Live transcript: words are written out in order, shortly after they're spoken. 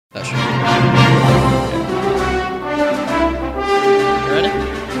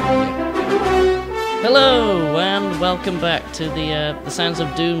welcome back to the Sounds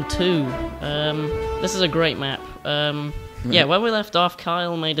of Doom 2. This is a great map. Yeah, when we left off,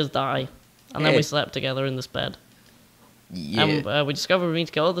 Kyle made us die, and then we slept together in this bed. Yeah. And we discovered we need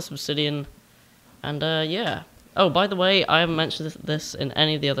to get all this obsidian, and yeah. Oh, by the way, I haven't mentioned this in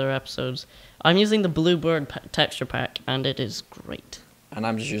any of the other episodes. I'm using the Bluebird texture pack, and it is great. And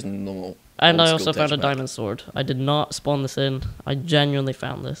I'm just using the normal. And I also found a diamond sword. I did not spawn this in. I genuinely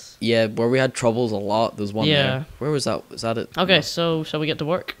found this. Yeah, where we had troubles a lot. There's one there. Where was that? Was that it? Okay, No. so shall we get to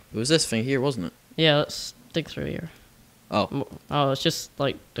work? It was this thing here, wasn't it? Yeah, let's dig through here. Oh. Oh, it's just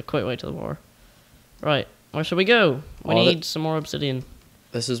like the quick way to the war. Right, where should we go? We need some more obsidian.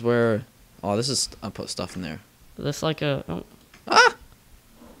 This is where... Oh, this is... I put stuff in there. This like a... Oh. Ah!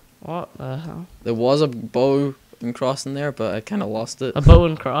 What the hell? There was a bow and cross in there, but I kind of lost it. A bow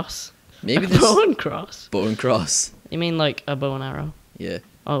and cross? Maybe a bow and cross? Bow and cross. You mean like a bow and arrow? Yeah.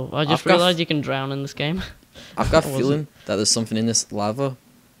 Oh, I just realised you can drown in this game. I've got a feeling that there's something in this lava.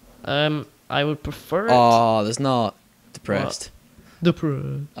 I would prefer it. Oh, there's not. Depressed.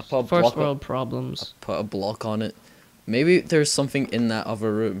 Depressed. I put a First world problems. I put a block on it. Maybe there's something in that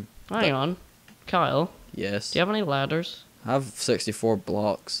other room. Hang on. Kyle, Yes. do you have any ladders? I have 64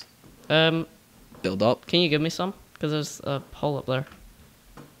 blocks. Build Can you give me some? Because there's a hole up there.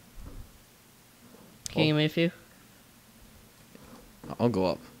 Can you give me a few? I'll go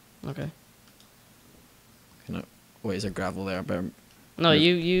up. Okay. Wait, is there gravel there? No,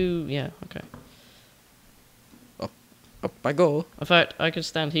 yeah, okay. Up I go. In fact, I could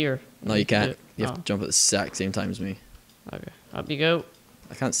stand here. No, you can't. You have to jump at the exact same time as me. Okay, up you go.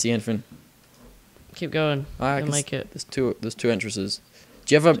 I can't see anything. Keep going. I You'll make it. There's two entrances.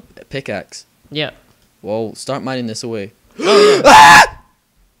 Do you have a pickaxe? Yeah. Well, start mining this away. Oh, yeah.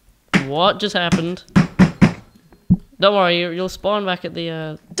 What just happened? Don't worry, you'll spawn back at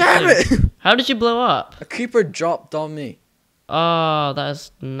the, Damn it! How did you blow up? A creeper dropped on me. Oh, that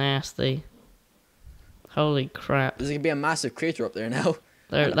is nasty. Holy crap. There's gonna be a massive crater up there now.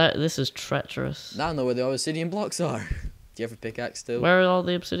 This is treacherous. Now I know where the obsidian blocks are. Do you have a pickaxe still? Where are all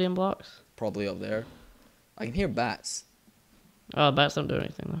the obsidian blocks? Probably up there. I can hear bats. Oh, bats don't do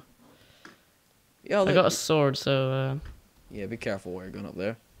anything, though. Yeah, I got a sword, so, Yeah, be careful where you're going up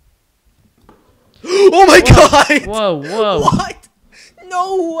there. Oh my god! Whoa. What?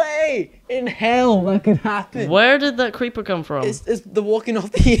 No way! In hell that could happen. Where did that creeper come from? It's the walking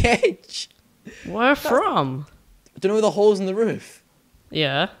off the edge. Where from? Do you know where the holes in the roof?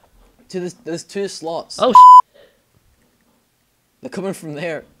 Yeah. There's two slots. Oh, They're coming from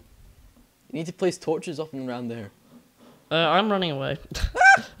there. You need to place torches up and around there. I'm running away.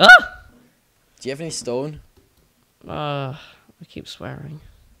 Do you have any stone? I keep swearing.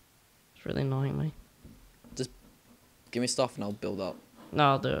 It's really annoying me. Just give me stuff and I'll build up. No,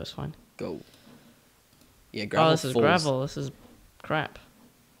 I'll do it. It's fine. Go. Yeah, gravel. Oh, this is gravel. This is crap.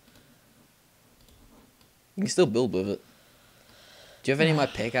 You can still build with it. Do you have any of my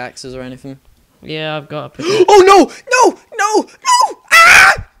pickaxes or anything? Yeah, I've got a pickaxe. Oh no! No!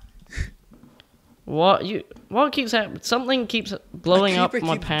 Ah! What keeps happening? Something keeps blowing up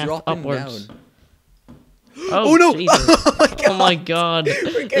my path upwards. Down. Oh no! Jesus. Oh my god!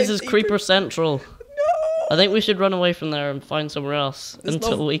 This is Creeper Central. No! I think we should run away from there and find somewhere else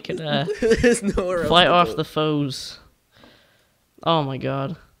until we can fight off the foes. Oh my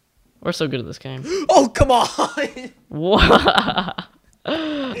god. We're so good at this game. Oh, come on! What?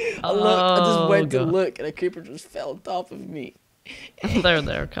 I just went to look and a creeper just fell on top of me. They're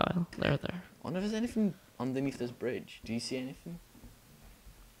there, Kyle. They're there. I wonder if there's anything underneath this bridge. Do you see anything?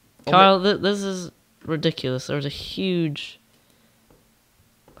 Kyle, this is ridiculous. There's a huge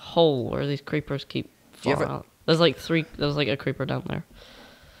hole where these creepers keep falling out. There's like a creeper down there.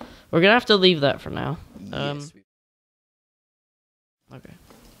 We're gonna have to leave that for now. Yes. Okay.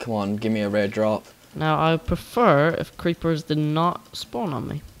 Come on, give me a red drop. Now, I would prefer if creepers did not spawn on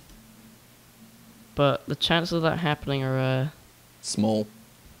me. But the chances of that happening are, small.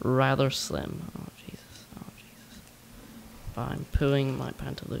 Rather slim. Oh, Jesus. I'm pooing my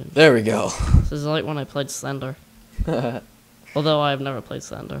pantaloons. There we go. This is like when I played Slender. Although I have never played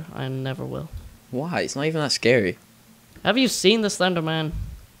Slender. I never will. Why? It's not even that scary. Have you seen the Slender Man?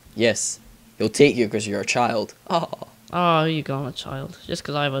 Yes. He'll take you because you're a child. Oh. Oh, you got a child. Just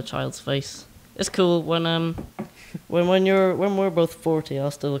because I have a child's face. It's cool when when we're both 40,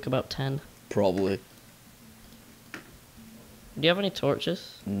 I'll still look about 10. Probably. Do you have any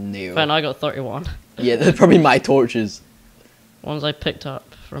torches? No. Fine, I got 31. Yeah, they're probably my torches. Ones I picked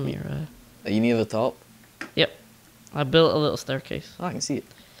up from your. Are you near the top? Yep. I built a little staircase. Oh, I can see it.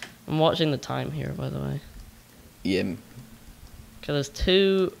 I'm watching the time here, by the way. Yeah. Okay, there's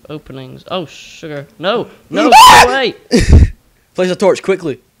 2 openings. Oh, sugar. No, no, wait. Place a torch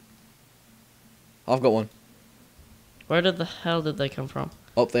quickly. I've got one. Where the hell did they come from?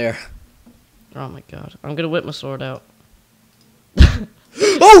 Up there. Oh my god. I'm gonna whip my sword out.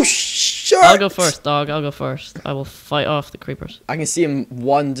 Oh, shit! I'll go first, dog. I'll go first. I will fight off the creepers. I can see him,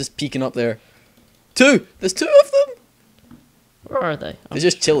 1 just peeking up there. 2! There's 2 of them! Where are they? They're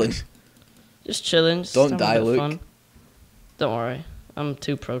just chilling. Just chilling. Just Don't having a die, bit of Luke. fun. Don't worry. I'm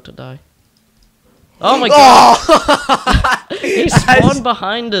too pro to die. Oh my god! Oh! He spawned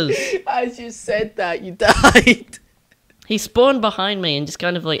behind us. As you said that, you died. He spawned behind me and just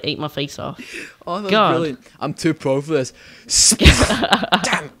kind of like ate my face off. Oh, that's God. brilliant. I'm too pro for this.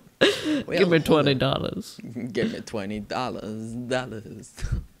 Damn. Give me $20. Give me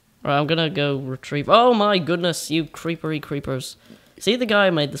 $20. Right, I'm gonna go retrieve. Oh my goodness, you creepery creepers! See the guy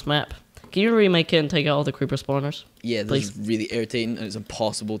who made this map. Can you remake it and take out all the creeper spawners? Yeah, this is really irritating and it's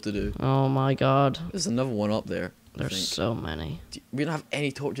impossible to do. Oh my god, There's another one up there. there's so many. We don't have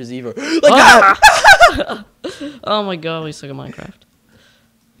any torches either. Like that! Oh my god, we suck at Minecraft.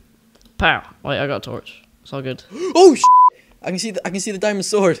 Pow! Wait, I got a torch. It's all good. Oh sh! I can see the diamond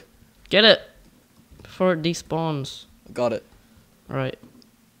sword. Get it before it despawns. I got it. Right.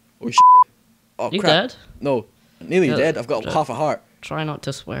 Oh sh! Oh You crap. dead? No, nearly Yeah, dead. I've got dead. half a heart. Try not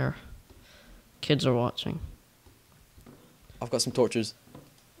to swear. Kids are watching. I've got some torches.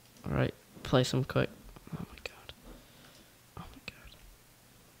 Alright, place them quick. Oh my god. Oh my god.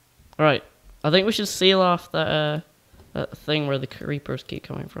 Alright, I think we should seal off that that thing where the creepers keep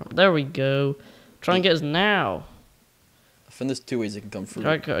coming from. There we go. Try and get us now. I think there's 2 ways they can come through.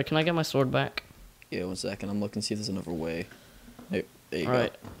 Alright, can I get my sword back? Yeah, 1 second. I'm looking to see if there's another way. There you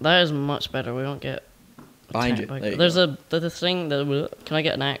Alright, that is much better. We won't get Behind you. attacked by- There you There's go. the thing that can I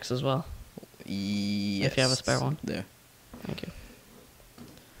get an axe as well? Yes. If you have a spare one. There. Thank you.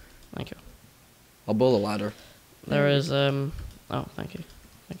 Thank you. I'll build a ladder. There is oh, thank you.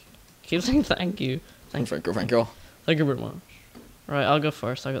 Thank you. Keep saying thank you. Thank you. Thank you. Thank you very much. Right, I'll go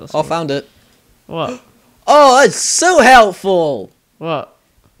first. I got the Oh, sword. found it. What? Oh, that's so helpful. What?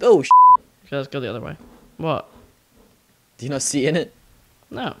 Oh sh! Okay, let's go the other way. What? Do you not see in it?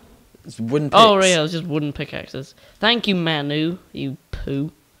 No. It's wooden picks. Oh, right, yeah, it's just wooden pickaxes. Thank you, Manu. You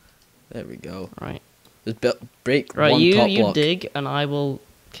poo. There we go. Right. Just break Right, one top you block. dig, and I will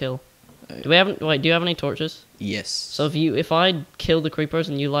kill. Right. Do we have? Wait, do you have any torches? Yes. So if I kill the creepers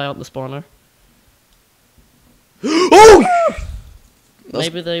and you light up the spawner, Oh! That's-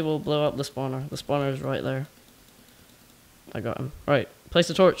 maybe they will blow up the spawner. The spawner is right there. I got him. Right, place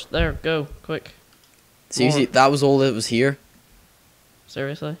the torch. There, go, quick. Seriously, More. that was all that was here?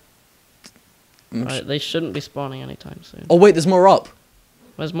 Seriously? Mm, Right, they shouldn't be spawning anytime soon. Oh wait, there's more up.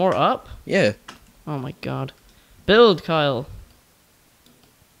 There's more up? Yeah. Oh my god. Build, Kyle.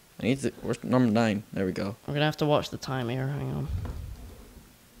 I need to. Where's number 9? There we go. I'm gonna have to watch the time here. Hang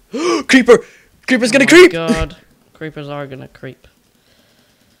on. Creeper! Creeper's gonna Oh my creep! God, creepers are gonna creep.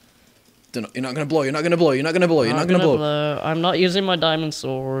 You're not gonna blow. You're not gonna blow. You're not gonna blow. You're not gonna blow. I'm not using my diamond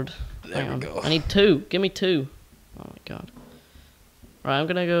sword. There Hang we on. go. I need 2. Give me 2. Oh my god. Right, I'm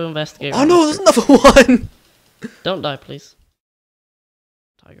gonna go investigate. Oh around no, this there's another one. group. Don't die, please.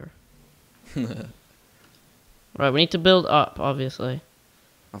 Tiger. Right, we need to build up, obviously.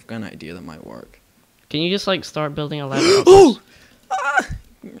 I've got an idea that might work. Can you just like start building a ladder? up Oh! this?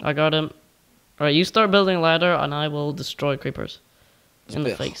 I got him. Alright, you start building a ladder and I will destroy creepers. In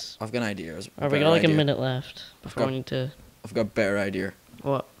the face. I've got an idea. Alright, we got like a minute left before we need to... I've got a better idea.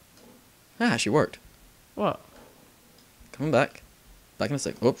 What? Ah, actually worked. What? Coming back. Back in a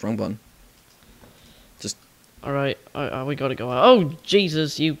sec. Oh, wrong button. Just Alright, we gotta go out. Oh,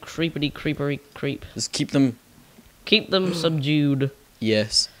 Jesus, you creepity creepery creep. keep them. Keep them subdued.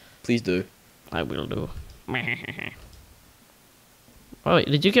 Yes, please do. I will do. Oh, wait,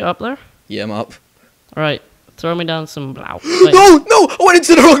 did you get up there? Yeah, I'm up. Alright, throw me down some blow. Wait, No, no! I went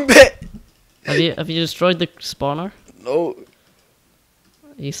into the wrong bit. have you destroyed the spawner? No.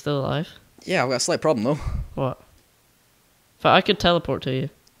 Are you still alive? Yeah, I've got a slight problem though. What? If I could teleport to you.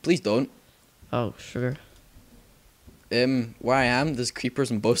 Please don't. Oh, sugar. Where I am, there's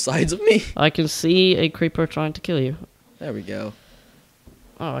creepers on both sides of me. I can see a creeper trying to kill you. There we go.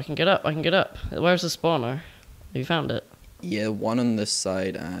 Oh, I can get up, I can get up. Where's the spawner? Have you found it? Yeah, one on this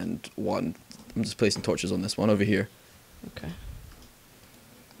side and one. I'm just placing torches on this one over here. Okay.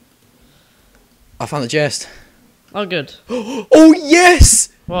 I found the chest. Oh, good. Oh yes!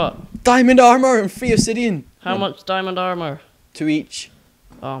 What? Diamond armor and free obsidian. How much diamond armor? 2 each.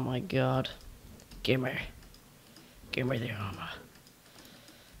 Oh my god. Gimme the armor.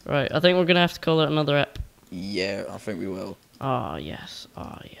 Right, I think we're gonna have to call it another ep. Yeah, I think we will. Oh, yes.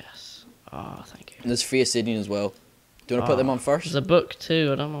 Oh, yes. Oh, thank you. And there's 3 obsidian as well. Do you want to put them on first? There's a book, too.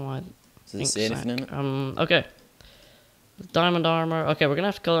 I don't know why. Does it say anything in it? Okay. Diamond armor. Okay, we're going to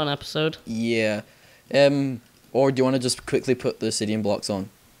have to call it an episode. Yeah. Or do you want to just quickly put the obsidian blocks on?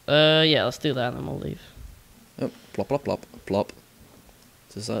 Yeah, let's do that and then we'll leave. Oh, plop, plop, plop, plop.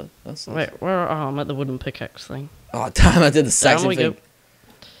 Is that... That's... Wait, where? Oh, I'm at the wooden pickaxe thing. Oh, damn, I did the Down exact we same go. thing.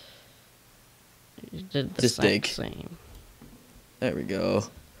 You did the Just dig. same. There we go.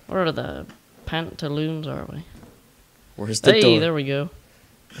 Where are the pantaloons, are we? Where's the Hey, door? there we go.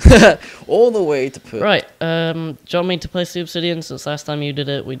 All the way to put... Right, do you want me to place the obsidian since last time you did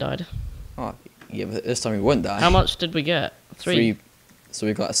it, we died? Oh, yeah, but this time we wouldn't die. How much did we get? 3. So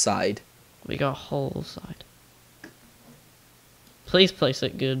we got a side. We got a whole side. Please place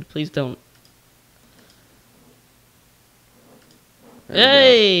it good. Please don't. There we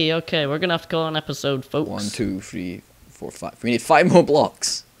Yay! Okay, we're gonna have to call an episode, folks. 1, 2, 3, 4, 5. We need 5 more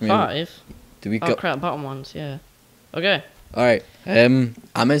blocks. I mean, 5? Do we Oh go? crap, bottom ones, yeah. Okay. Alright. I'm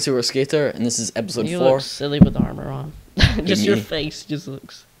Into a Skater, and this is episode You 4. look silly with armor on. Just your me. face just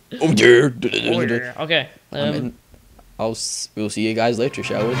looks... Oh dear. Okay. We'll see you guys later,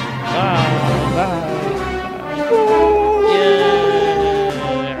 shall we? Bye. Bye.